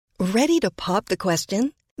Ready to pop the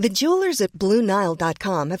question? The jewelers at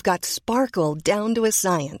BlueNile.com have got sparkle down to a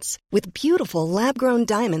science with beautiful lab-grown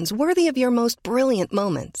diamonds worthy of your most brilliant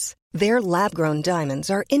moments. Their lab-grown diamonds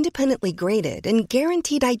are independently graded and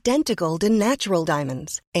guaranteed identical to natural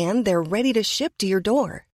diamonds, and they're ready to ship to your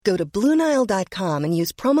door. Go to BlueNile.com and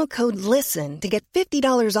use promo code LISTEN to get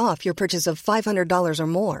 $50 off your purchase of $500 or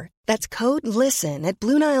more. That's code LISTEN at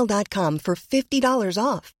BlueNile.com for $50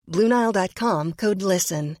 off. BlueNile.com, code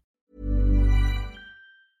LISTEN.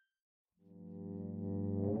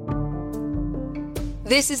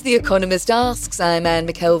 This is The Economist Asks. I'm Anne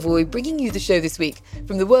McElvoy, bringing you the show this week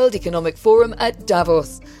from the World Economic Forum at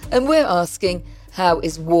Davos. And we're asking, how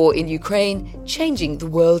is war in Ukraine changing the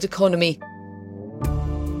world economy?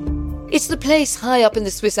 It's the place high up in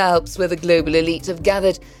the Swiss Alps where the global elite have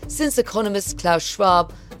gathered since economist Klaus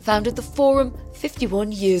Schwab founded the Forum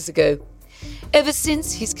 51 years ago. Ever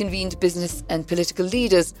since, he's convened business and political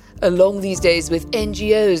leaders, along these days with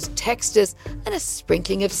NGOs, texters, and a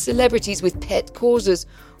sprinkling of celebrities with pet causes,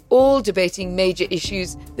 all debating major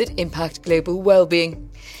issues that impact global well-being.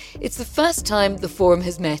 It's the first time the Forum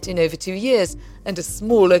has met in over 2 years, and a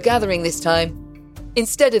smaller gathering this time.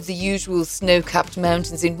 Instead of the usual snow-capped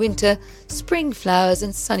mountains in winter, spring flowers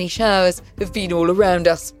and sunny showers have been all around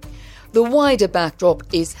us. The wider backdrop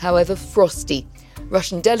is, however, frosty.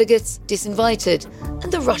 Russian delegates disinvited,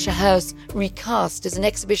 and the Russia House recast as an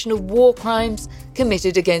exhibition of war crimes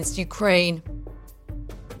committed against Ukraine.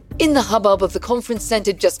 In the hubbub of the conference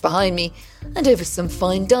centre just behind me, and over some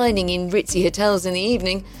fine dining in ritzy hotels in the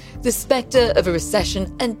evening, the spectre of a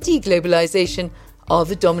recession and deglobalisation are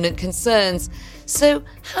the dominant concerns. So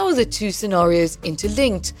how are the two scenarios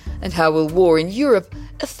interlinked, and how will war in Europe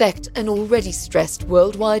affect an already stressed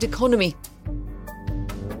worldwide economy?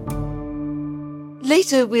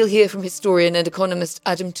 Later, we'll hear from historian and economist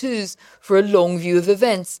Adam Tooze for a long view of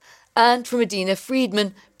events, and from Adina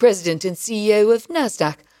Friedman, President and CEO of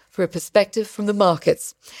NASDAQ, for a perspective from the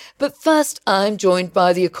markets. But first, I'm joined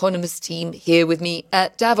by the Economist team here with me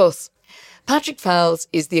at Davos. Patrick Fowles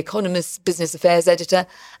is the Economist's Business Affairs Editor,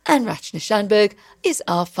 and Rachna Shanberg is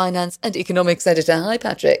our Finance and Economics Editor. Hi,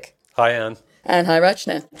 Patrick. Hi, Anne. And hi,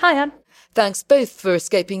 Rachna. Hi, Anne. Thanks both for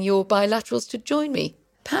escaping your bilaterals to join me.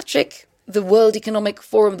 Patrick, the World Economic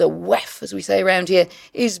Forum, the WEF, as we say around here,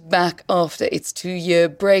 is back after its 2-year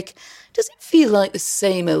break. Does it feel like the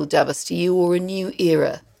same old Davos to you, or a new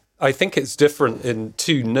era? I think it's different in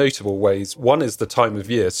two notable ways. One is the time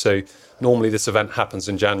of year. So normally this event happens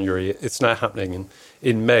in January. It's now happening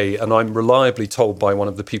in May. And I'm reliably told by one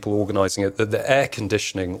of the people organising it that the air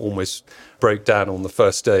conditioning almost broke down on the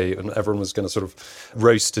first day and everyone was going to sort of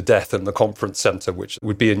roast to death in the conference centre, which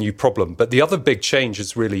would be a new problem. But the other big change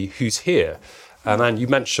is really who's here. And you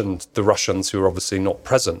mentioned the Russians, who are obviously not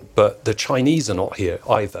present, but the Chinese are not here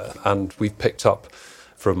either. And we've picked up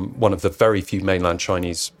from one of the very few mainland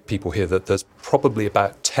Chinese people here that there's probably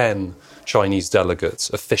about 10 Chinese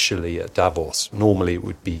delegates officially at Davos. Normally it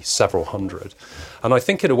would be several hundred. And I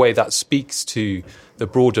think in a way that speaks to the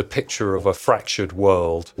broader picture of a fractured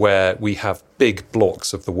world where we have big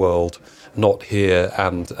blocks of the world not here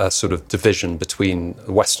and a sort of division between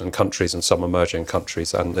Western countries and some emerging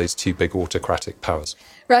countries and those two big autocratic powers.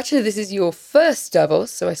 Rachna, this is your first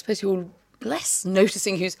Davos, so I suppose you're less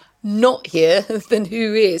noticing who's not here than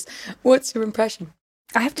who is. What's your impression?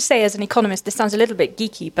 I have to say, as an economist, this sounds a little bit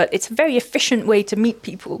geeky, but it's a very efficient way to meet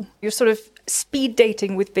people. You're sort of speed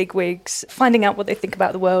dating with bigwigs, finding out what they think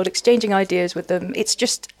about the world, exchanging ideas with them. It's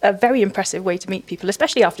just a very impressive way to meet people,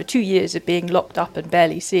 especially after 2 years of being locked up and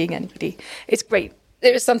barely seeing anybody. It's great.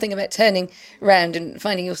 There is something about turning round and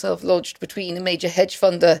finding yourself lodged between a major hedge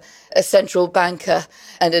funder, a central banker,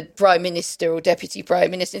 and a prime minister or deputy prime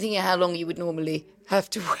minister, thinking how long you would normally have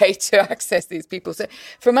to wait to access these people. So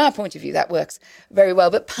from our point of view, that works very well.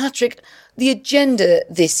 But Patrick, the agenda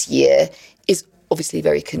this year is obviously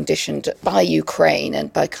very conditioned by Ukraine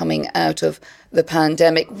and by coming out of the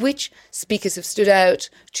pandemic. Which speakers have stood out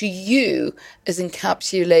to you as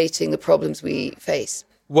encapsulating the problems we face?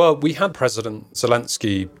 Well, we had President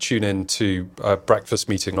Zelensky tune in to a breakfast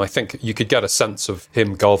meeting, and I think you could get a sense of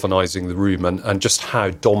him galvanising the room and just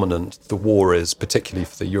how dominant the war is, particularly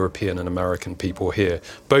for the European and American people here,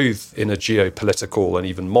 both in a geopolitical and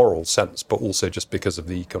even moral sense, but also just because of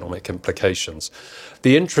the economic implications.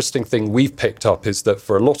 The interesting thing we've picked up is that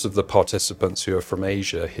for a lot of the participants who are from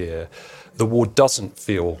Asia here, the war doesn't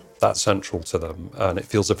feel that central to them, and it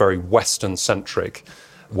feels a very Western-centric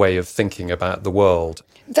way of thinking about the world.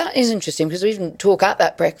 That is interesting, because we even talk at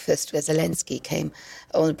that breakfast where Zelensky came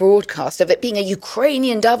on the broadcast of it being a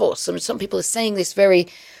Ukrainian Davos. And some people are saying this very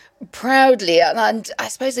proudly, and I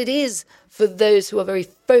suppose it is for those who are very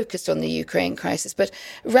focused on the Ukraine crisis. But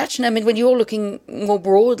Rachna, I mean, when you're looking more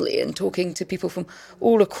broadly and talking to people from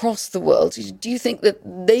all across the world, do you think that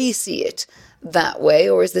they see it that way,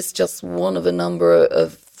 or is this just one of a number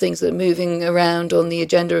of things that are moving around on the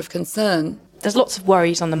agenda of concern? There's lots of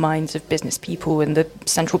worries on the minds of business people and the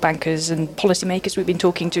central bankers and policymakers we've been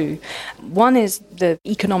talking to. One is the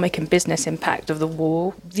economic and business impact of the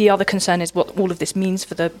war. The other concern is what all of this means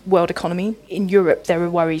for the world economy. In Europe, there are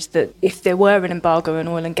worries that if there were an embargo on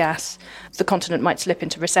oil and gas, the continent might slip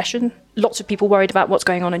into recession. Lots of people worried about what's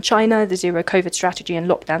going on in China, the zero COVID strategy and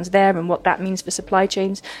lockdowns there, and what that means for supply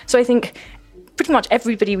chains. So I think pretty much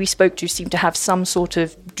everybody we spoke to seemed to have some sort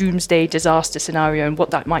of doomsday disaster scenario and what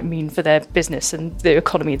that might mean for their business and the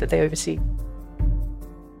economy that they oversee.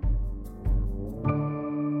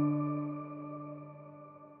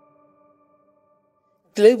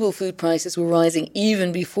 Global food prices were rising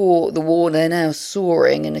even before the war. They're now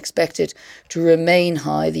soaring and expected to remain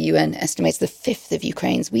high. The UN estimates the fifth of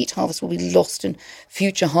Ukraine's wheat harvest will be lost and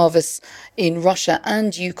future harvests in Russia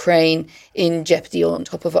and Ukraine in jeopardy, on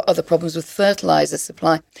top of other problems with fertilizer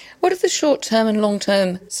supply. What are the short-term and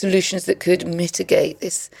long-term solutions that could mitigate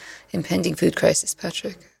this impending food crisis,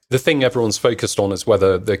 Patrick? The thing everyone's focused on is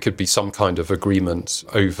whether there could be some kind of agreement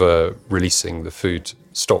over releasing the food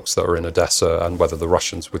stocks that are in Odessa and whether the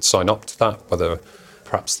Russians would sign up to that, whether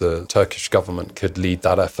perhaps the Turkish government could lead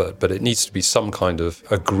that effort. But it needs to be some kind of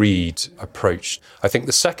agreed approach. I think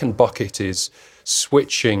the second bucket is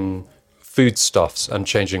switching foodstuffs and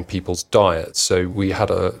changing people's diets. So we had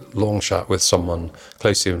a long chat with someone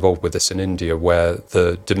closely involved with this in India, where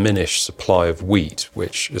the diminished supply of wheat,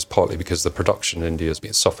 which is partly because the production in India has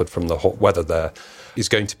been suffered from the hot weather there, is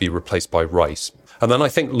going to be replaced by rice. And then I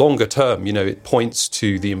think longer term, it points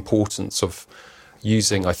to the importance of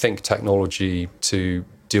using, I think, technology to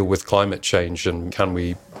deal with climate change. And can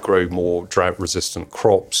we grow more drought-resistant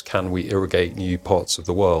crops? Can we irrigate new parts of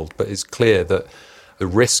the world? But it's clear that the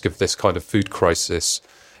risk of this kind of food crisis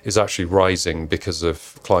is actually rising because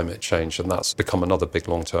of climate change, and that's become another big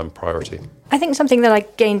long-term priority. I think something that I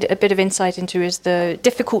gained a bit of insight into is the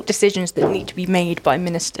difficult decisions that need to be made by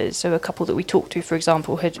ministers. So a couple that we talked to, for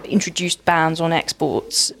example, had introduced bans on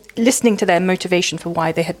exports. Listening to their motivation for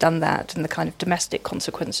why they had done that and the kind of domestic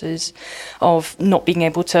consequences of not being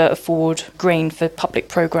able to afford grain for public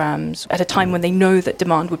programmes at a time when they know that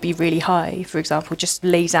demand would be really high, for example, just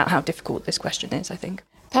lays out how difficult this question is, I think.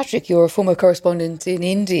 Patrick, you're a former correspondent in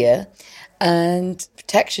India, and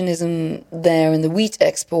protectionism there and the wheat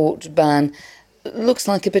export ban looks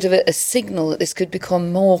like a bit of a signal that this could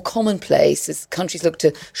become more commonplace as countries look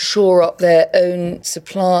to shore up their own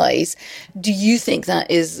supplies. Do you think that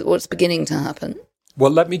is what's beginning to happen?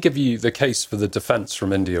 Well, let me give you the case for the defence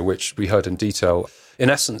from India, which we heard in detail. In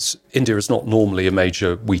essence, India is not normally a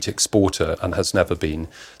major wheat exporter and has never been.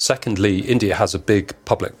 Secondly, India has a big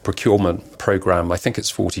public procurement programme. I think it's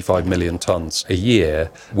 45 million tonnes a year,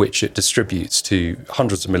 which it distributes to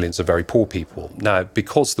hundreds of millions of very poor people. Now,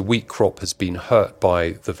 because the wheat crop has been hurt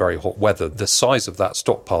by the very hot weather, the size of that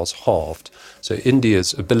stockpile's halved. So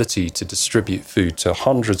India's ability to distribute food to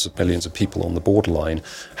hundreds of millions of people on the borderline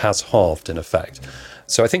has halved in effect.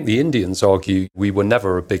 So I think the Indians argue we were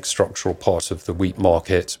never a big structural part of the wheat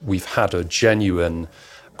market. We've had a genuine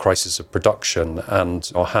crisis of production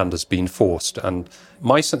and our hand has been forced. And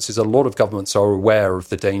my sense is a lot of governments are aware of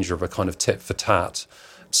the danger of a kind of tit-for-tat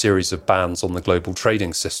series of bans on the global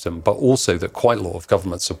trading system, but also that quite a lot of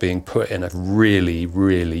governments are being put in a really,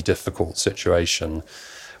 really difficult situation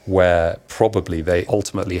where probably they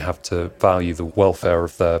ultimately have to value the welfare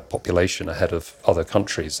of their population ahead of other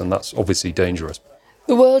countries. And that's obviously dangerous.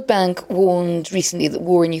 The World Bank warned recently that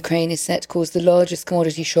war in Ukraine is set to cause the largest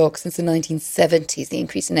commodity shock since the 1970s, the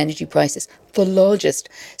increase in energy prices, the largest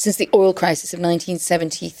since the oil crisis of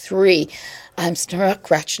 1973. I'm struck,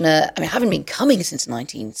 Rachna. I haven't been coming since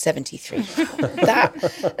 1973. Don't laugh.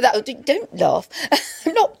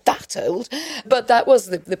 I'm not that old. But that was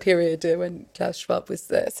the period when Klaus Schwab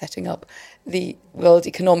was setting up the World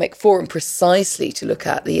Economic Forum precisely to look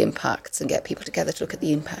at the impacts and get people together to look at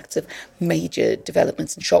the impacts of major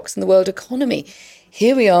developments and shocks in the world economy.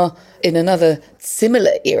 Here we are in another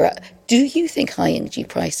similar era. Do you think high energy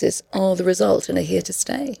prices are the result and are here to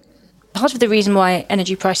stay? Part of the reason why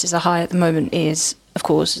energy prices are high at the moment is, of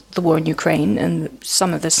course, the war in Ukraine and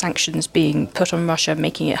some of the sanctions being put on Russia,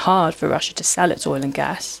 making it hard for Russia to sell its oil and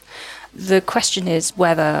gas. The question is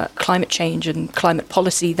whether climate change and climate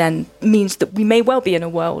policy then means that we may well be in a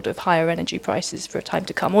world of higher energy prices for a time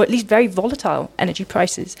to come, or at least very volatile energy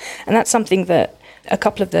prices. And that's something that A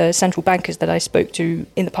couple of the central bankers that I spoke to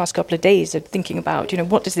in the past couple of days are thinking about,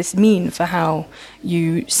 what does this mean for how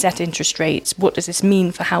you set interest rates? What does this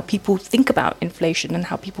mean for how people think about inflation and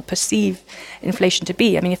how people perceive inflation to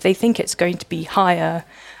be? I mean, if they think it's going to be higher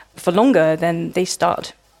for longer, then they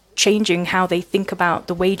start changing how they think about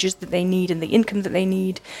the wages that they need and the income that they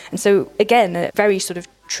need. And so, again, a very sort of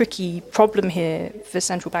tricky problem here for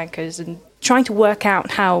central bankers, and trying to work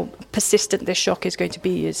out how persistent this shock is going to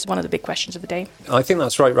be is one of the big questions of the day. I think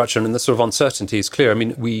that's right, Rachel, and the sort of uncertainty is clear. I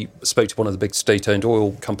mean, we spoke to one of the big state-owned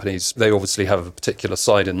oil companies. They obviously have a particular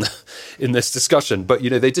side in this discussion, but,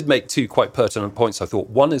 they did make two quite pertinent points, I thought.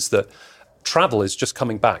 One is that travel is just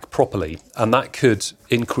coming back properly, and that could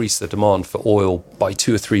increase the demand for oil by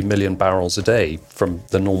 2 or 3 million barrels a day from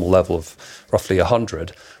the normal level of roughly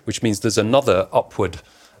 100, which means there's another upward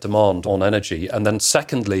demand on energy. And then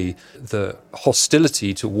secondly, the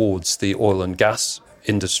hostility towards the oil and gas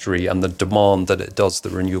industry and the demand that it does the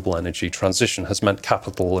renewable energy transition has meant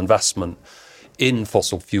capital investment in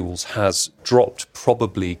fossil fuels has dropped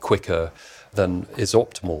probably quicker than is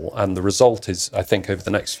optimal. And the result is, I think, over the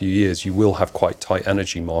next few years, you will have quite tight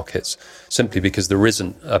energy markets simply because there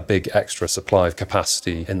isn't a big extra supply of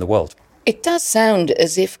capacity in the world. It does sound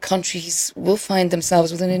as if countries will find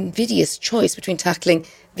themselves with an invidious choice between tackling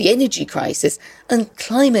the energy crisis and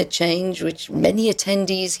climate change, which many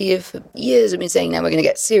attendees here for years have been saying, now we're going to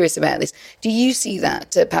get serious about this. Do you see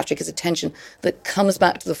that, Patrick, as a tension that comes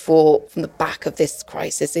back to the fore from the back of this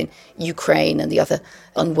crisis in Ukraine and the other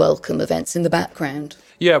unwelcome events in the background?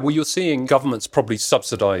 Yeah, well, you're seeing governments probably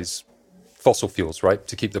subsidise fossil fuels, right,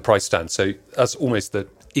 to keep the price down. So that's almost the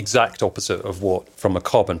exact opposite of what, from a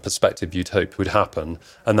carbon perspective, you'd hope would happen.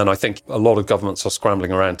 And then I think a lot of governments are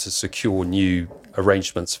scrambling around to secure new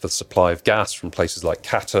arrangements for the supply of gas from places like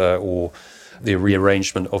Qatar, or the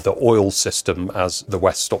rearrangement of the oil system as the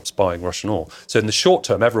West stops buying Russian oil. So in the short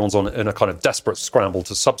term, everyone's in a kind of desperate scramble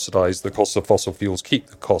to subsidise the cost of fossil fuels, keep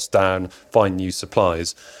the cost down, find new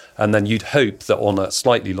supplies. And then you'd hope that on a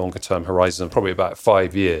slightly longer term horizon, probably about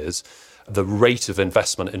 5 years, the rate of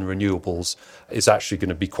investment in renewables is actually going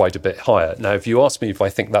to be quite a bit higher. Now, if you ask me if I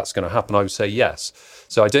think that's going to happen, I would say yes.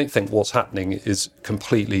 So I don't think what's happening is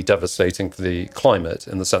completely devastating for the climate,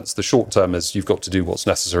 in the sense the short term is you've got to do what's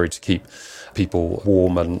necessary to keep people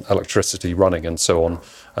warm and electricity running and so on.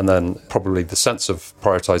 And then probably the sense of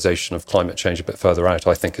prioritisation of climate change a bit further out,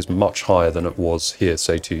 I think, is much higher than it was here,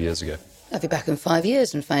 say, 2 years ago. I'll be back in 5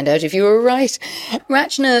 years and find out if you were right.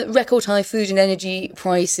 Rachna, record high food and energy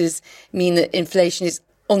prices mean that inflation is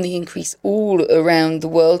on the increase all around the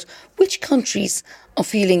world. Which countries are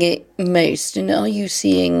feeling it most? And are you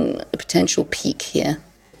seeing a potential peak here?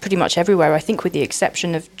 Pretty much everywhere, I think, with the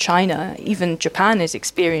exception of China. Even Japan is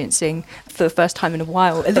experiencing, for the first time in a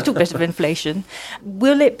while, a little bit of inflation.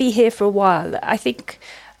 Will it be here for a while? I think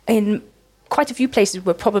in quite a few places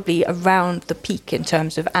we're probably around the peak in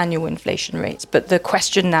terms of annual inflation rates. But the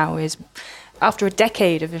question now is, after a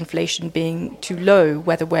decade of inflation being too low,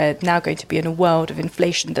 whether we're now going to be in a world of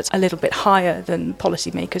inflation that's a little bit higher than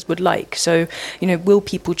policymakers would like. So, will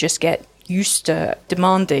people just get used to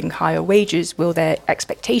demanding higher wages? Will their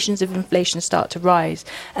expectations of inflation start to rise?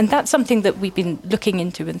 And that's something that we've been looking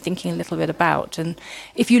into and thinking a little bit about. And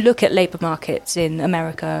if you look at labour markets in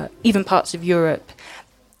America, even parts of Europe,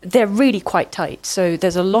 they're really quite tight. So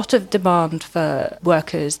there's a lot of demand for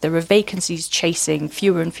workers. There are vacancies chasing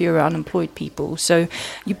fewer and fewer unemployed people. So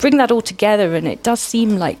you bring that all together and it does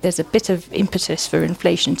seem like there's a bit of impetus for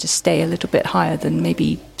inflation to stay a little bit higher than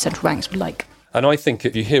maybe central banks would like. And I think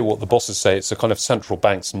if you hear what the bosses say, it's a kind of central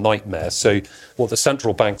bank's nightmare. So what the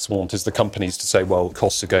central banks want is the companies to say, well,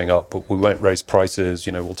 costs are going up, but we won't raise prices,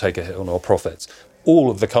 we'll take a hit on our profits.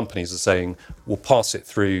 All of the companies are saying, we'll pass it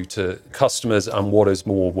through to customers, and what is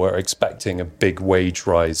more, we're expecting a big wage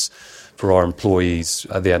rise for our employees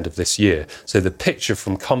at the end of this year. So the picture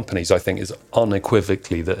from companies, I think, is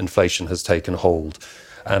unequivocally that inflation has taken hold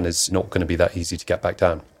and is not going to be that easy to get back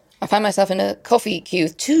down. I found myself in a coffee queue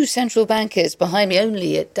with 2 central bankers behind me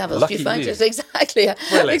only at Davos. Lucky Do you find you. it? Exactly.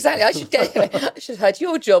 Really? Exactly. I should have had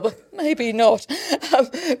your job. Maybe not.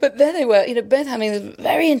 But there they were, both having a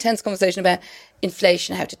very intense conversation about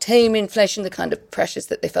inflation, how to tame inflation, the kind of pressures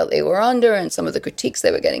that they felt they were under, and some of the critiques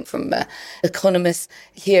they were getting from economists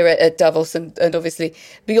here at Davos and obviously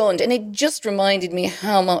beyond. And it just reminded me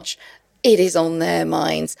how much it is on their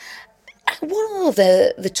minds. What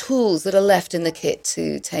are the tools that are left in the kit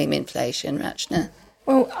to tame inflation, Rachna?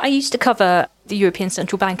 Well, I used to cover the European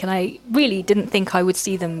Central Bank, and I really didn't think I would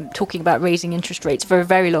see them talking about raising interest rates for a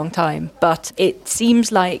very long time. But it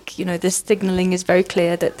seems like, the signalling is very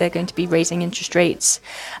clear that they're going to be raising interest rates.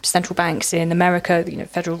 Central banks in America,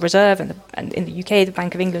 Federal Reserve, and in the UK, the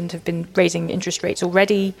Bank of England, have been raising interest rates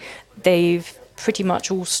already. They've pretty much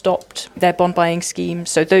all stopped their bond buying schemes.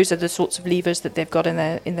 So those are the sorts of levers that they've got in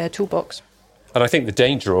their toolbox. And I think the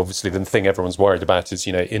danger, obviously, the thing everyone's worried about is,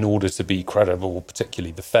 in order to be credible,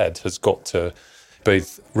 particularly the Fed has got to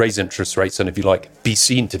both raise interest rates and, if you like, be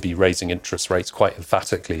seen to be raising interest rates quite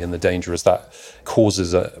emphatically. And the danger is that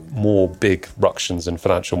causes more big ructions in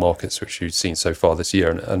financial markets, which we've seen so far this year,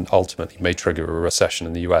 and ultimately may trigger a recession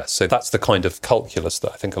in the US. So that's the kind of calculus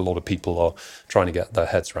that I think a lot of people are trying to get their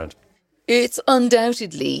heads around. It's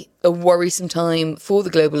undoubtedly a worrisome time for the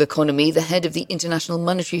global economy. The head of the International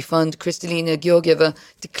Monetary Fund, Kristalina Georgieva,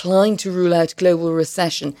 declined to rule out global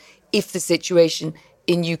recession if the situation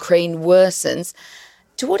in Ukraine worsens.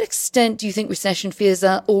 To what extent do you think recession fears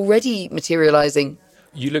are already materialising?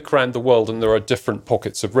 You look around the world and there are different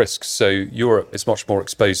pockets of risk. So Europe is much more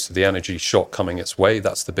exposed to the energy shock coming its way.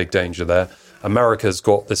 That's the big danger there. America's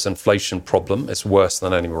got this inflation problem. It's worse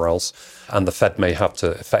than anywhere else. And the Fed may have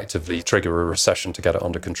to effectively trigger a recession to get it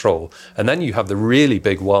under control. And then you have the really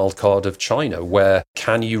big wild card of China, where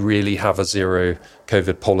can you really have a zero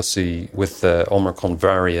COVID policy with the Omicron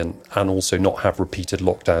variant and also not have repeated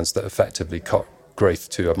lockdowns that effectively cut growth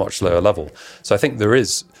to a much lower level? So I think there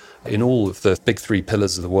is, in all of the big three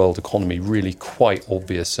pillars of the world economy, really quite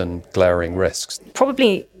obvious and glaring risks.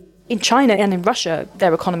 Probably in China and in Russia,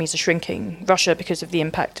 their economies are shrinking. Russia because of the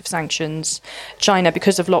impact of sanctions. China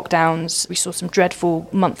because of lockdowns. We saw some dreadful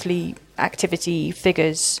monthly activity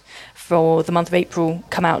figures for the month of April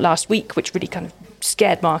come out last week, which really kind of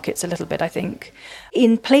scared markets a little bit, I think.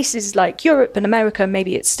 In places like Europe and America,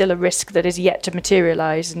 maybe it's still a risk that is yet to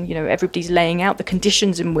materialise, and everybody's laying out the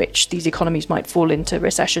conditions in which these economies might fall into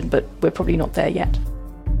recession, but we're probably not there yet.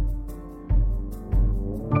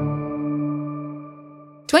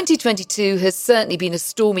 2022 has certainly been a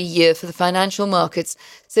stormy year for the financial markets.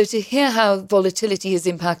 So to hear how volatility has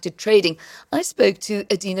impacted trading, I spoke to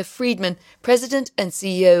Adina Friedman, President and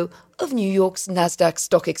CEO of New York's Nasdaq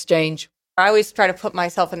Stock Exchange. I always try to put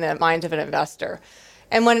myself in the mind of an investor.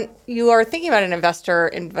 And when you are thinking about an investor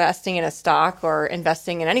investing in a stock or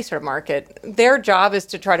investing in any sort of market, their job is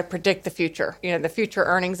to try to predict the future, the future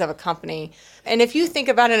earnings of a company. And if you think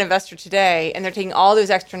about an investor today and they're taking all those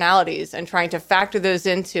externalities and trying to factor those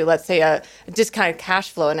into, let's say, a discounted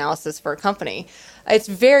cash flow analysis for a company, it's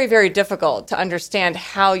very, very difficult to understand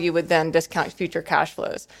how you would then discount future cash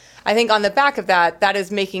flows. I think on the back of that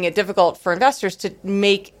is making it difficult for investors to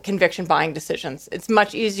make conviction buying decisions. It's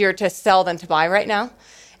much easier to sell than to buy right now.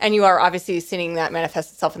 And you are obviously seeing that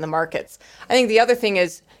manifest itself in the markets. I think the other thing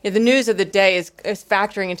is the news of the day is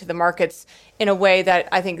factoring into the markets in a way that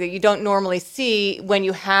I think that you don't normally see when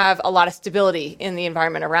you have a lot of stability in the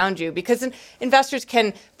environment around you, because investors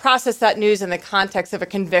can process that news in the context of a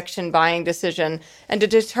conviction buying decision and to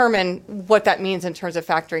determine what that means in terms of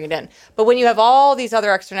factoring it in. But when you have all these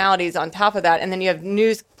other externalities on top of that, and then you have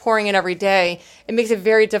news pouring in every day, it makes it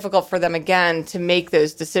very difficult for them, again, to make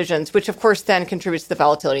those decisions, which of course then contributes to the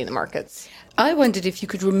volatility in the markets. I wondered if you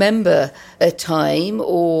could remember a time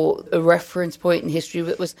or a reference point in history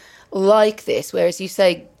that was like this, where, as you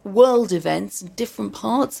say, world events in different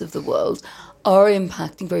parts of the world are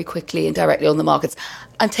impacting very quickly and directly on the markets.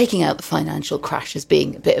 I'm taking out the financial crash as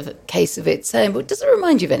being a bit of a case of its own, but does it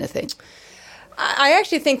remind you of anything? I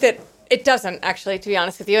actually think that it doesn't, actually, to be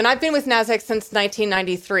honest with you. And I've been with Nasdaq since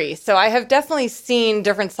 1993, so I have definitely seen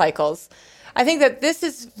different cycles. I think that this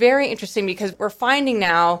is very interesting because we're finding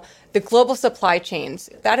now the global supply chains,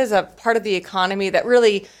 that is a part of the economy that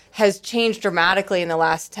really has changed dramatically in the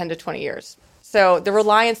last 10 to 20 years. So the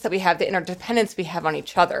reliance that we have, the interdependence we have on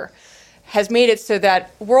each other, has made it so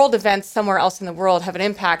that world events somewhere else in the world have an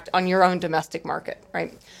impact on your own domestic market,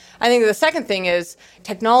 right? I think the second thing is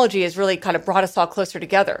technology has really kind of brought us all closer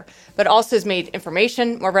together, but also has made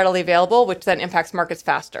information more readily available, which then impacts markets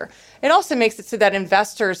faster. It also makes it so that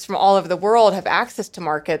investors from all over the world have access to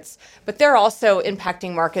markets, but they're also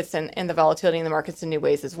impacting markets and the volatility in the markets in new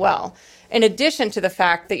ways as well. In addition to the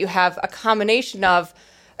fact that you have a combination of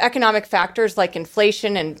economic factors like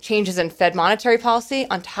inflation and changes in Fed monetary policy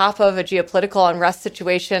on top of a geopolitical unrest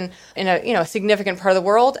situation in a significant part of the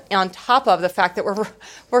world, on top of the fact that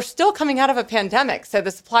we're still coming out of a pandemic. So the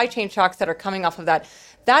supply chain shocks that are coming off of that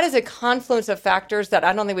is a confluence of factors that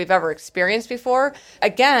I don't think we've ever experienced before.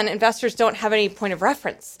 Again, investors don't have any point of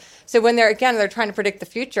reference. So when they're trying to predict the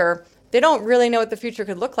future, they don't really know what the future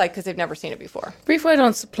could look like because they've never seen it before. Brief word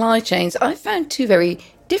on supply chains. I found two very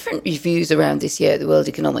different reviews around this year at the World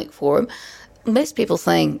Economic Forum. Most people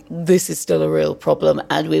saying this is still a real problem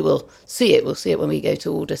and we will see it. We'll see it when we go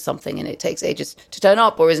to order something and it takes ages to turn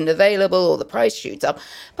up or isn't available or the price shoots up.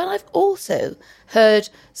 But I've also heard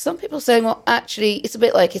some people saying, well, actually, it's a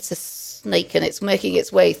bit like it's a snake and it's making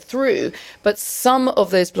its way through. But some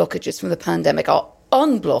of those blockages from the pandemic are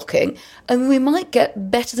unblocking, and we might get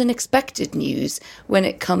better than expected news when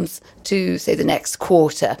it comes to, say, the next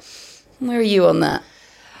quarter. Where are you on that?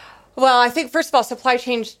 Well, I think, first of all, supply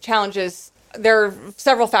chain challenges, there are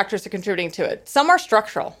several factors that are contributing to it. Some are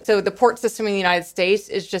structural. So the port system in the United States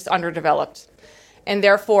is just underdeveloped. And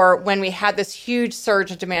therefore, when we had this huge surge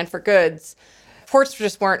of demand for goods, ports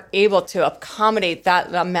just weren't able to accommodate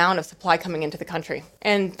that amount of supply coming into the country.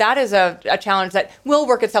 And that is a challenge that will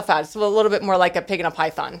work itself out. It's a little bit more like a pig in a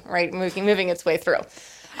python, right? Moving its way through.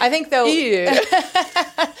 I think, though...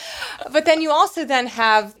 But then you also then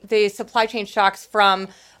have the supply chain shocks from,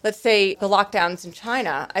 let's say, the lockdowns in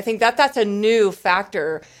China. I think that's a new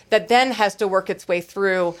factor that then has to work its way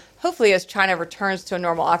through, hopefully as China returns to a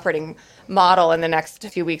normal operating model in the next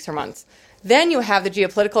few weeks or months. Then you have the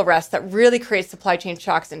geopolitical risk that really creates supply chain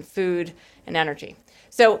shocks in food and energy.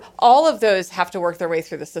 So all of those have to work their way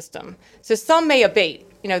through the system. So some may abate.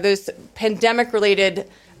 Those pandemic-related,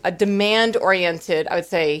 demand-oriented, I would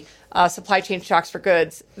say, supply chain shocks for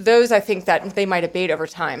goods, those I think that they might abate over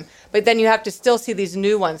time. But then you have to still see these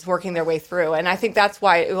new ones working their way through. And I think that's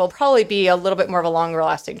why it will probably be a little bit more of a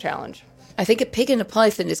longer-lasting challenge. I think a pig and a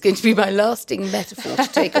python is going to be my lasting metaphor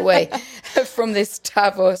to take away from this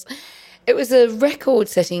Davos. It was a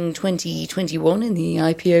record-setting 2021 in the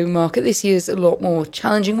IPO market. This year's a lot more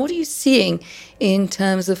challenging. What are you seeing in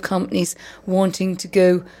terms of companies wanting to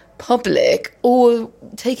go public or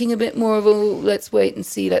taking a bit more of a let's wait and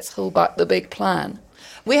see, let's hold back the big plan?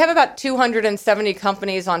 We have about 270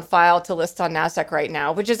 companies on file to list on NASDAQ right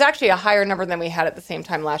now, which is actually a higher number than we had at the same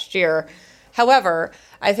time last year. However,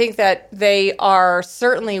 I think that they are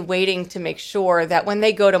certainly waiting to make sure that when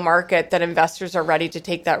they go to market, that investors are ready to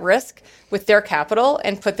take that risk with their capital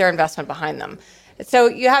and put their investment behind them. So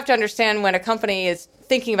you have to understand when a company is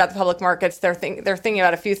thinking about the public markets, they're thinking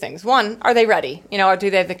about a few things. One, are they ready? Do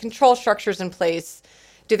they have the control structures in place?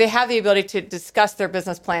 Do they have the ability to discuss their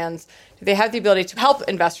business plans? Do they have the ability to help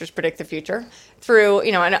investors predict the future through,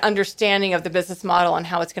 an understanding of the business model and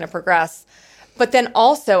how it's going to progress? But then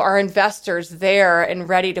also, are investors there and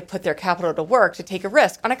ready to put their capital to work to take a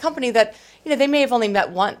risk on a company that, they may have only met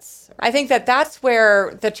once? I think that that's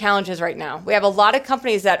where the challenge is right now. We have a lot of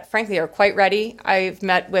companies that, frankly, are quite ready. I've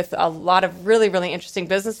met with a lot of really, really interesting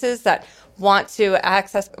businesses that want to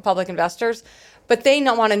access public investors, but they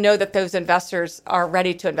don't want to know that those investors are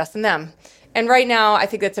ready to invest in them. And right now, I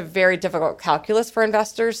think that's a very difficult calculus for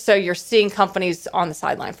investors. So you're seeing companies on the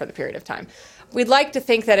sideline for the period of time. We'd like to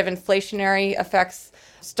think that if inflationary effects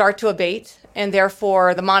start to abate, and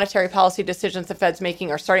therefore the monetary policy decisions the Fed's making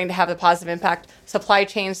are starting to have a positive impact, supply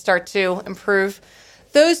chains start to improve,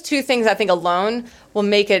 those two things, I think, alone will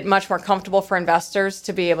make it much more comfortable for investors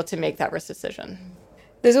to be able to make that risk decision.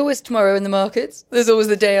 There's always tomorrow in the markets. There's always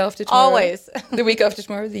the day after tomorrow. Always. The week after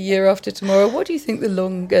tomorrow, the year after tomorrow. What do you think the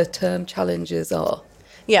longer-term challenges are?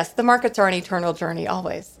 Yes, the markets are an eternal journey,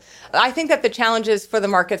 always. I think that the challenges for the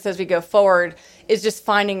markets as we go forward is just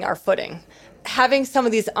finding our footing. Having some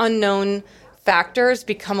of these unknown factors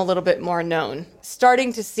become a little bit more known.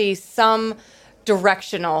 Starting to see some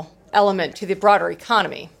directional element to the broader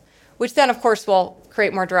economy, which then, of course, will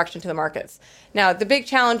create more direction to the markets. Now, the big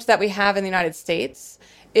challenge that we have in the United States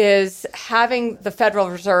is having the Federal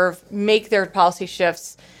Reserve make their policy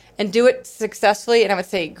shifts and do it successfully, and I would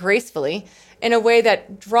say gracefully, in a way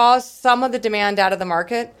that draws some of the demand out of the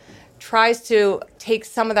market, tries to take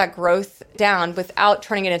some of that growth down without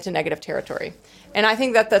turning it into negative territory. And I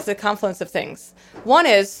think that that's a confluence of things. One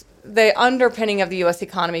is the underpinning of the U.S.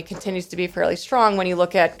 economy continues to be fairly strong when you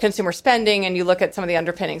look at consumer spending and you look at some of the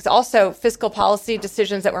underpinnings. Also, fiscal policy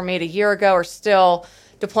decisions that were made a year ago are still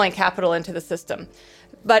deploying capital into the system.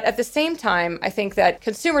 But at the same time, I think that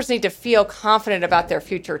consumers need to feel confident about their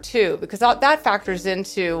future too, because that factors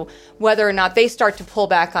into whether or not they start to pull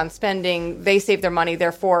back on spending, they save their money,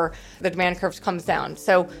 therefore the demand curve comes down.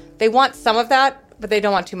 So they want some of that, but they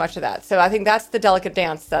don't want too much of that. So I think that's the delicate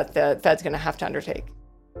dance that the Fed's going to have to undertake.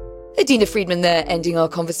 Adina Friedman there, ending our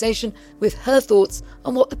conversation with her thoughts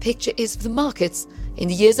on what the picture is for the markets in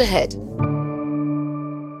the years ahead.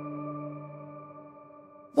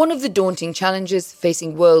 One of the daunting challenges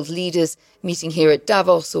facing world leaders meeting here at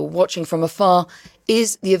Davos or watching from afar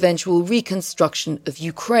is the eventual reconstruction of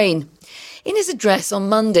Ukraine. In his address on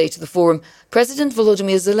Monday to the forum, President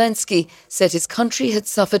Volodymyr Zelensky said his country had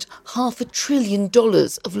suffered $500 billion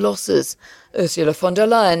of losses. Ursula von der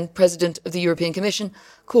Leyen, President of the European Commission,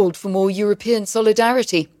 called for more European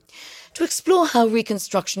solidarity. To explore how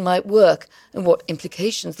reconstruction might work and what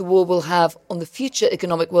implications the war will have on the future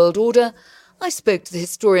economic world order, I spoke to the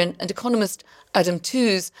historian and economist Adam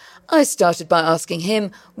Tooze. I started by asking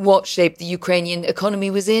him what shape the Ukrainian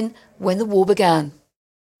economy was in when the war began.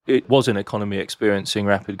 It was an economy experiencing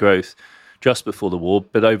rapid growth just before the war,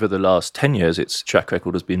 but over the last 10 years, its track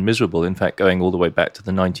record has been miserable. In fact, going all the way back to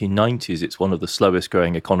the 1990s, it's one of the slowest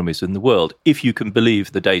growing economies in the world, if you can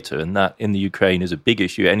believe the data. And that in the Ukraine is a big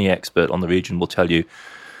issue. Any expert on the region will tell you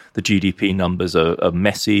the GDP numbers are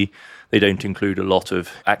messy. They don't include a lot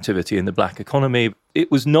of activity in the black economy.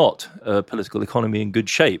 It was not a political economy in good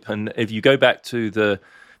shape. And if you go back to the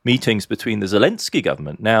meetings between the Zelensky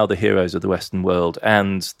government, now the heroes of the Western world,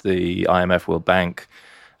 and the IMF, World Bank,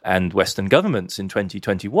 and Western governments in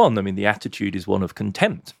 2021, I mean, the attitude is one of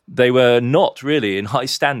contempt. They were not really in high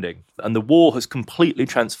standing. And the war has completely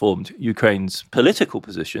transformed Ukraine's political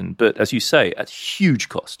position, but as you say, at huge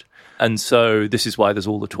cost. And so this is why there's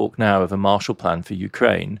all the talk now of a Marshall Plan for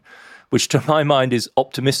Ukraine, which to my mind is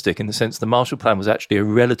optimistic in the sense the Marshall Plan was actually a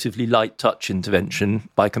relatively light touch intervention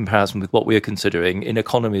by comparison with what we are considering in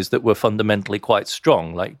economies that were fundamentally quite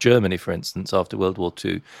strong, like Germany, for instance, after World War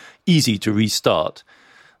II, easy to restart.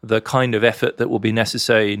 The kind of effort that will be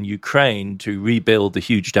necessary in Ukraine to rebuild the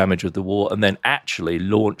huge damage of the war and then actually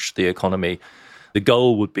launch the economy. The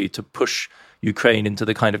goal would be to push Ukraine into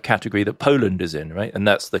the kind of category that Poland is in, right? And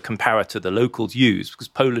that's the comparator the locals use, because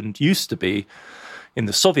Poland used to be, in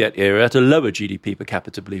the Soviet era, at a lower GDP per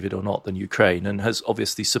capita, believe it or not, than Ukraine, and has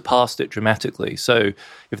obviously surpassed it dramatically. So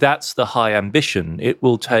if that's the high ambition, it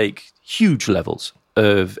will take huge levels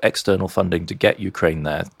of external funding to get Ukraine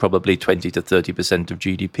there, probably 20 to 30% of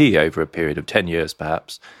GDP over a period of 10 years,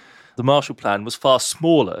 perhaps. The Marshall Plan was far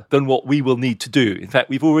smaller than what we will need to do. In fact,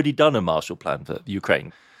 we've already done a Marshall Plan for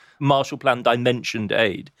Ukraine. Marshall Plan dimensioned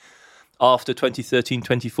aid after 2013,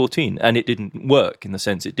 2014, and it didn't work in the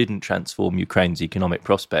sense it didn't transform Ukraine's economic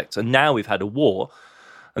prospects. And now we've had a war,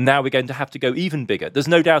 and now we're going to have to go even bigger. There's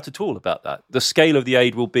no doubt at all about that. The scale of the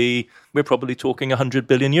aid will be, we're probably talking 100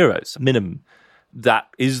 billion euros minimum. That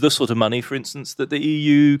is the sort of money, for instance, that the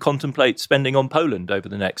EU contemplates spending on Poland over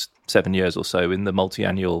the next 7 years or so in the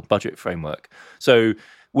multi-annual budget framework. So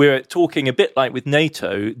we're talking a bit like with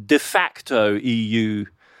NATO, de facto EU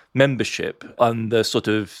membership on the sort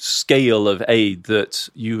of scale of aid that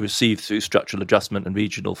you receive through structural adjustment and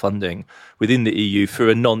regional funding within the EU for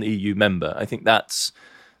a non-EU member. I think that's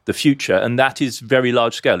the future, and that is very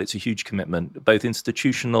large scale. It's a huge commitment, both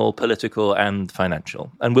institutional, political, and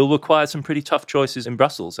financial, and will require some pretty tough choices in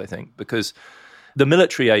Brussels, I think, because the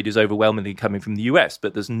military aid is overwhelmingly coming from the US,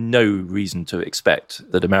 but there's no reason to expect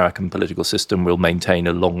that American political system will maintain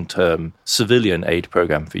a long-term civilian aid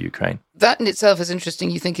program for Ukraine. That in itself is interesting.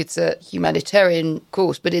 You think it's a humanitarian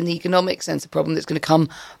course, but in the economic sense, a problem that's going to come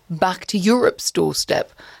back to Europe's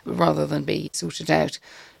doorstep rather than be sorted out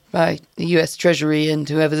by the US Treasury and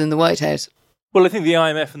whoever's in the White House. Well, I think the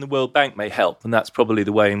IMF and the World Bank may help, and that's probably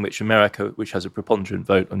the way in which America, which has a preponderant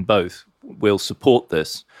vote on both, will support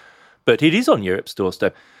this. But it is on Europe's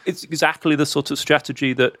doorstep. It's exactly the sort of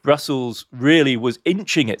strategy that Brussels really was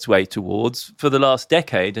inching its way towards for the last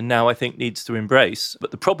decade and now I think needs to embrace. But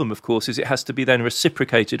the problem, of course, is it has to be then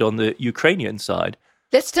reciprocated on the Ukrainian side.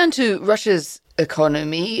 Let's turn to Russia's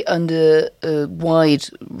economy under a wide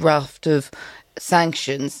raft of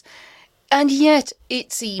sanctions. And yet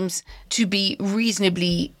it seems to be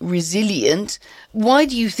reasonably resilient. Why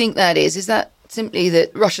do you think that is? Is that simply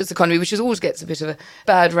that Russia's economy, which always gets a bit of a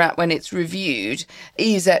bad rap when it's reviewed,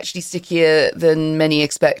 is actually stickier than many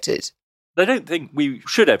expected? I don't think we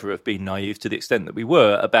should ever have been naive to the extent that we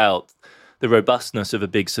were about the robustness of a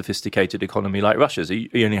big, sophisticated economy like Russia's. You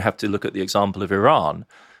only have to look at the example of Iran,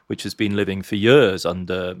 which has been living for years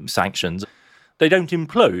under sanctions. They don't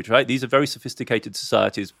implode, right? These are very sophisticated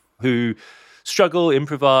societies who struggle,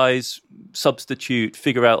 improvise, substitute,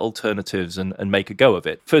 figure out alternatives and make a go of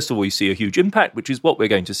it. First of all, you see a huge impact, which is what we're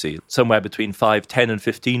going to see. Somewhere between 5, 10 and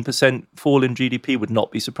 15% fall in GDP would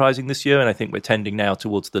not be surprising this year. And I think we're tending now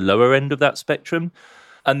towards the lower end of that spectrum.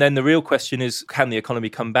 And then the real question is, can the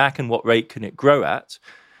economy come back and what rate can it grow at?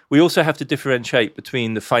 We also have to differentiate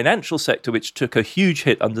between the financial sector, which took a huge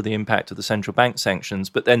hit under the impact of the central bank sanctions,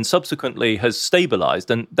 but then subsequently has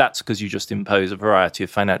stabilized. And that's because you just impose a variety of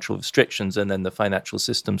financial restrictions and then the financial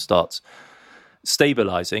system starts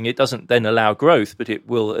stabilizing. It doesn't then allow growth, but it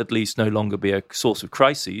will at least no longer be a source of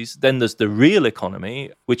crises. Then there's the real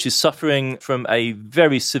economy, which is suffering from a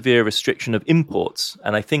very severe restriction of imports.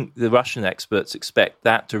 And I think the Russian experts expect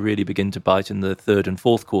that to really begin to bite in the third and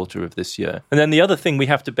fourth quarter of this year. And then the other thing we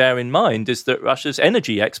have to bear in mind is that Russia's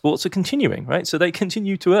energy exports are continuing, right? So they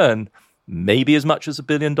continue to earn maybe as much as $1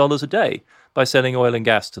 billion a day by selling oil and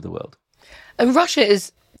gas to the world. And Russia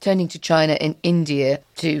is turning to China and India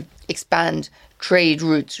to expand trade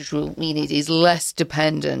routes, which will mean it is less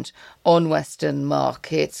dependent on Western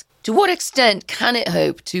markets. To what extent can it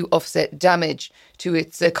hope to offset damage to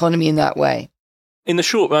its economy in that way? In the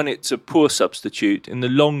short run, it's a poor substitute. In the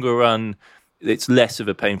longer run, it's less of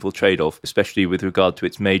a painful trade-off, especially with regard to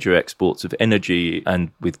its major exports of energy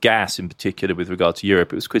and with gas in particular with regard to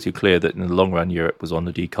Europe. It was pretty clear that in the long run, Europe was on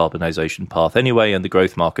the decarbonisation path anyway, and the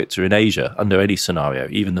growth markets are in Asia under any scenario,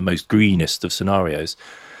 even the most greenest of scenarios.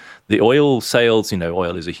 The oil sales,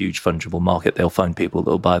 oil is a huge fungible market. They'll find people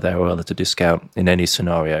that will buy their oil at a discount in any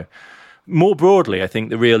scenario. More broadly, I think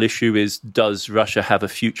the real issue is, does Russia have a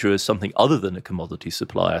future as something other than a commodity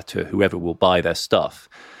supplier to whoever will buy their stuff?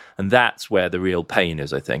 And that's where the real pain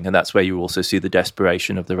is, I think. And that's where you also see the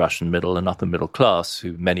desperation of the Russian middle and upper middle class,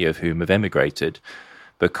 many of whom have emigrated,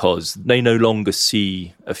 because they no longer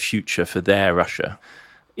see a future for their Russia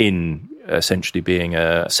in essentially being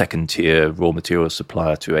a second-tier raw material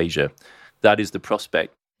supplier to Asia. That is the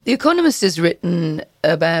prospect. The Economist has written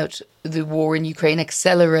about the war in Ukraine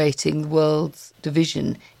accelerating the world's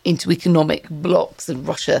division into economic blocs, and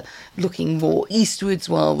Russia looking more eastwards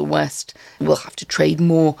while the West will have to trade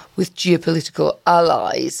more with geopolitical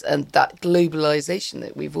allies, and that globalization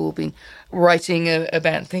that we've all been writing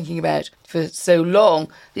about, thinking about for so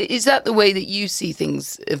long. Is that the way that you see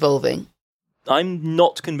things evolving? I'm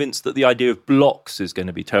not convinced that the idea of blocks is going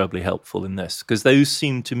to be terribly helpful in this, because those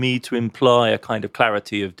seem to me to imply a kind of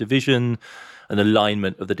clarity of division, an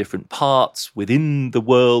alignment of the different parts within the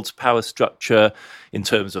world's power structure in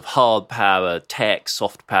terms of hard power, tech,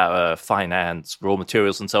 soft power, finance, raw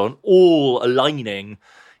materials, and so on, all aligning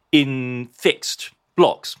in fixed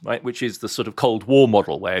blocks, right? Which is the sort of Cold War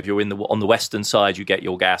model, where if you're on the Western side, you get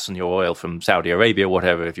your gas and your oil from Saudi Arabia,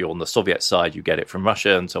 whatever. If you're on the Soviet side, you get it from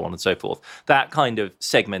Russia, and so on and so forth. That kind of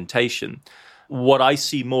segmentation. What I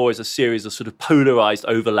see more is a series of sort of polarized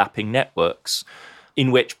overlapping networks in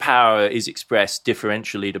which power is expressed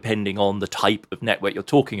differentially depending on the type of network you're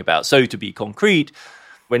talking about. So to be concrete,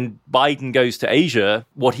 when Biden goes to Asia,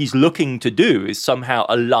 what he's looking to do is somehow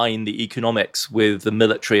align the economics with the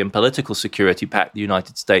military and political security pact the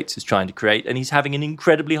United States is trying to create. And he's having an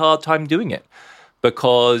incredibly hard time doing it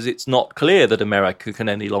because it's not clear that America can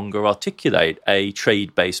any longer articulate a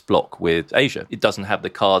trade-based bloc with Asia. It doesn't have the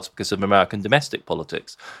cards because of American domestic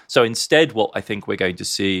politics. So instead, what I think we're going to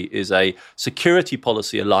see is a security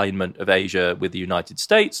policy alignment of Asia with the United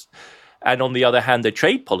States, and on the other hand, a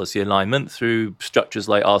trade policy alignment through structures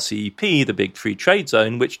like RCEP, the big free trade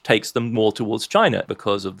zone, which takes them more towards China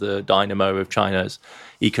because of the dynamo of China's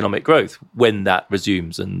economic growth when that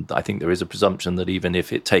resumes. And I think there is a presumption that even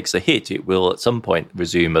if it takes a hit, it will at some point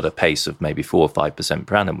resume at a pace of maybe 4 or 5%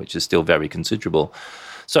 per annum, which is still very considerable.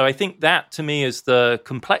 So I think that, to me, is the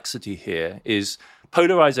complexity here, is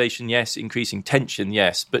polarization, yes, increasing tension,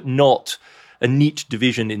 yes, but not a neat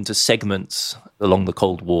division into segments along the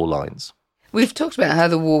Cold War lines. We've talked about how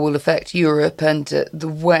the war will affect Europe and the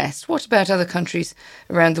West. What about other countries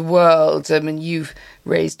around the world? I mean, you've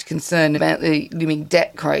raised concern about the looming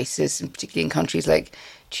debt crisis, and particularly in countries like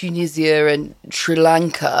Tunisia and Sri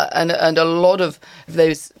Lanka. And a lot of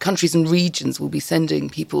those countries and regions will be sending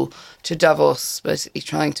people to Davos, basically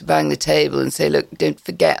trying to bang the table and say, look, don't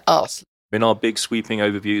forget us. In our big sweeping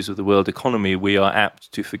overviews of the world economy, we are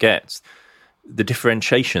apt to forget the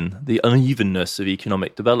differentiation, the unevenness of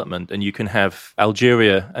economic development. And you can have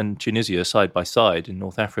Algeria and Tunisia side by side in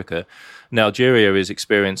North Africa. Now, Algeria is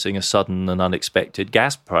experiencing a sudden and unexpected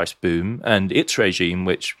gas price boom, and its regime,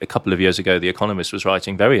 which a couple of years ago The Economist was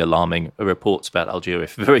writing very alarming reports about Algeria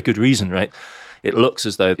for very good reason, right? It looks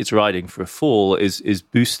as though it's riding for a fall, is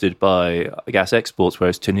boosted by gas exports,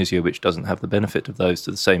 whereas Tunisia, which doesn't have the benefit of those to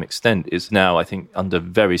the same extent, is now, I think, under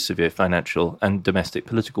very severe financial and domestic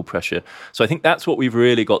political pressure. So I think that's what we've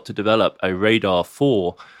really got to develop a radar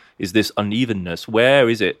for, is this unevenness. Where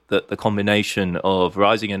is it that the combination of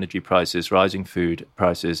rising energy prices, rising food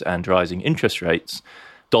prices, and rising interest rates,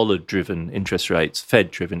 dollar-driven interest rates,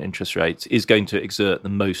 Fed-driven interest rates, is going to exert the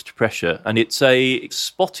most pressure? And it's a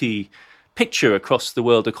spotty picture across the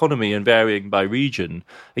world economy and varying by region,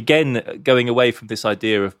 again, going away from this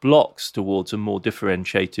idea of blocks towards a more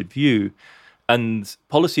differentiated view. And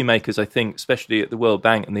policymakers, I think, especially at the World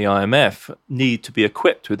Bank and the IMF, need to be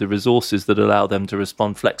equipped with the resources that allow them to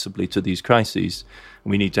respond flexibly to these crises.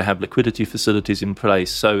 We need to have liquidity facilities in place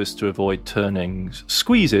so as to avoid turning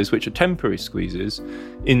squeezes, which are temporary squeezes,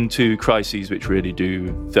 into crises which really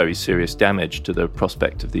do very serious damage to the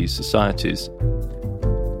prospect of these societies.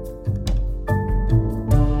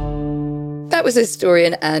 That was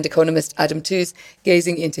historian and economist Adam Tooze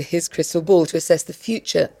gazing into his crystal ball to assess the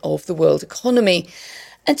future of the world economy.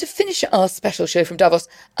 And to finish our special show from Davos,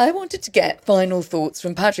 I wanted to get final thoughts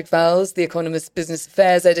from Patrick Vowles, the Economist Business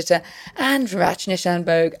Affairs Editor, and Rachna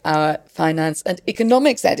Shanbhogue, our Finance and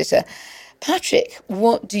Economics Editor. Patrick,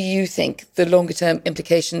 what do you think the longer-term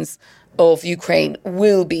implications of Ukraine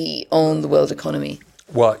will be on the world economy?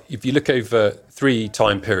 Well, if you look over 3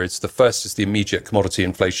 time periods, the first is the immediate commodity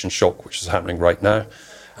inflation shock, which is happening right now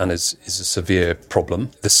and is a severe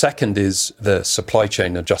problem. The second is the supply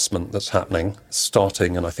chain adjustment that's happening,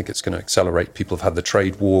 starting, and I think it's going to accelerate. People have had the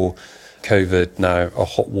trade war, COVID, now a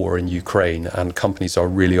hot war in Ukraine, and companies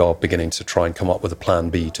really are beginning to try and come up with a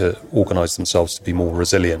plan B to organise themselves to be more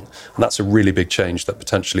resilient. And that's a really big change that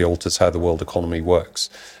potentially alters how the world economy works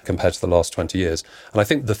compared to the last 20 years. And I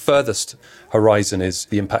think the furthest horizon is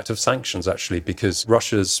the impact of sanctions, actually, because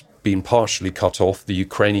Russia's been partially cut off. The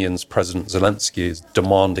Ukrainians, President Zelensky, is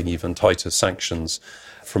demanding even tighter sanctions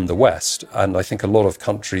from the West. And I think a lot of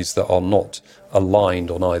countries that are not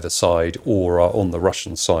aligned on either side or are on the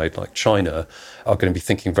Russian side, like China, are going to be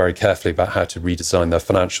thinking very carefully about how to redesign their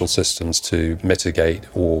financial systems to mitigate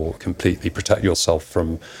or completely protect yourself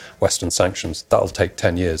from Western sanctions. That'll take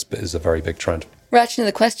 10 years, but is a very big trend. Rachna,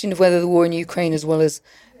 the question of whether the war in Ukraine as well as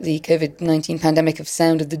the COVID-19 pandemic have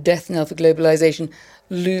sounded the death knell for globalisation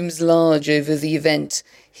looms large over the event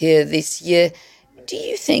here this year. Do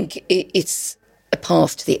you think it's a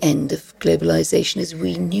path to the end of globalisation as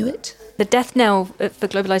we knew it? The death knell for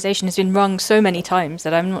globalisation has been rung so many times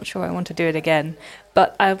that I'm not sure I want to do it again.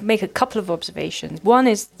 But I'll make a couple of observations. One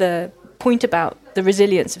is the point about the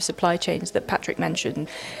resilience of supply chains that Patrick mentioned.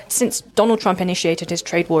 Since Donald Trump initiated his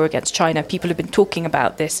trade war against China, people have been talking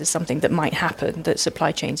about this as something that might happen, that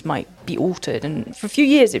supply chains might be altered. And for a few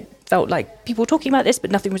years, it felt like people were talking about this,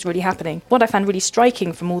 but nothing was really happening. What I found really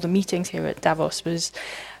striking from all the meetings here at Davos was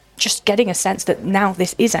just getting a sense that now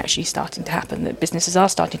this is actually starting to happen, that businesses are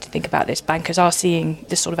starting to think about this, bankers are seeing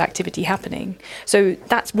this sort of activity happening. So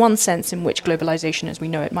that's one sense in which globalization as we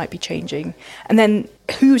know it might be changing. And then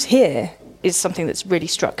who's here is something that's really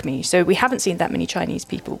struck me. So we haven't seen that many Chinese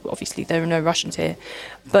people. Obviously, there are no Russians here.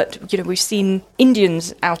 But, we've seen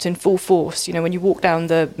Indians out in full force. When you walk down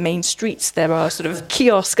the main streets, there are sort of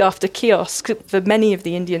kiosk after kiosk for many of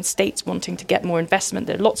the Indian states wanting to get more investment.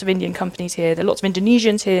 There are lots of Indian companies here. There are lots of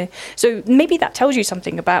Indonesians here. So maybe that tells you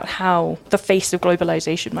something about how the face of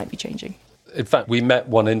globalization might be changing. In fact, we met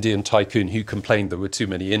one Indian tycoon who complained there were too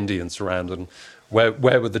many Indians around, and where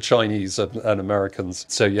were the Chinese and Americans?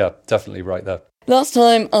 So, yeah, definitely right there. Last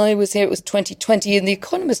time I was here, it was 2020, and The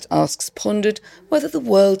Economist Asks pondered whether the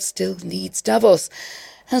world still needs Davos.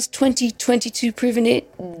 Has 2022 proven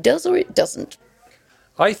it does or it doesn't?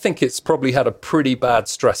 I think it's probably had a pretty bad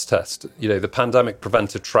stress test. The pandemic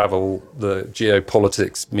prevented travel, the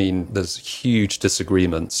geopolitics mean there's huge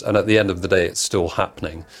disagreements, and at the end of the day, it's still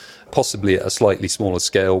happening. Possibly at a slightly smaller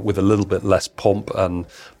scale with a little bit less pomp and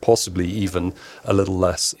possibly even a little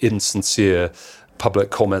less insincere public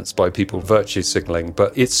comments by people virtue signalling.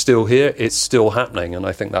 But it's still here, it's still happening, and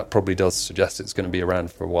I think that probably does suggest it's going to be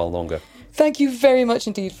around for a while longer. Thank you very much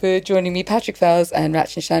indeed for joining me, Patrick Vowles and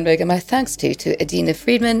Rachna Shanbhogue, and my thanks to Adina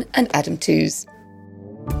Friedman and Adam Tooze.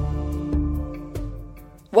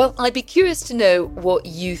 Well, I'd be curious to know what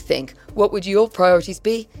you think. What would your priorities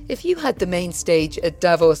be if you had the main stage at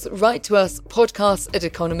Davos? Write to us,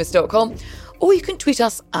 podcasts@economist.com, or you can tweet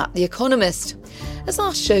us at The Economist. As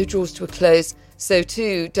our show draws to a close, so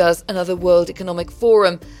too does another World Economic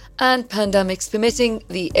Forum. And pandemics permitting,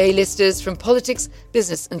 the A-listers from politics,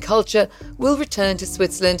 business and culture will return to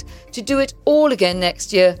Switzerland to do it all again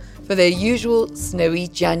next year for their usual snowy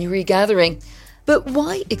January gathering. But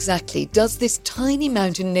why exactly does this tiny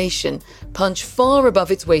mountain nation punch far above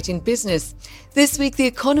its weight in business? This week, The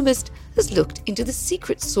Economist has looked into the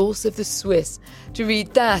secret sauce of the Swiss. To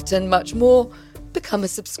read that and much more, become a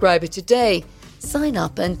subscriber today. Sign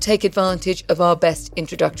up and take advantage of our best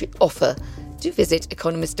introductory offer. Do visit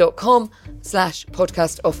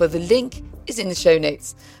economist.com/podcast offer. The link is in the show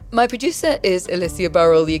notes. My producer is Alicia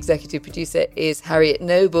Burrell, the executive producer is Harriet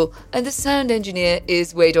Noble, and the sound engineer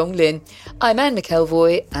is Wei Dong Lin. I'm Anne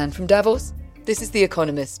McElvoy, and from Davos, this is The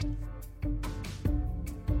Economist.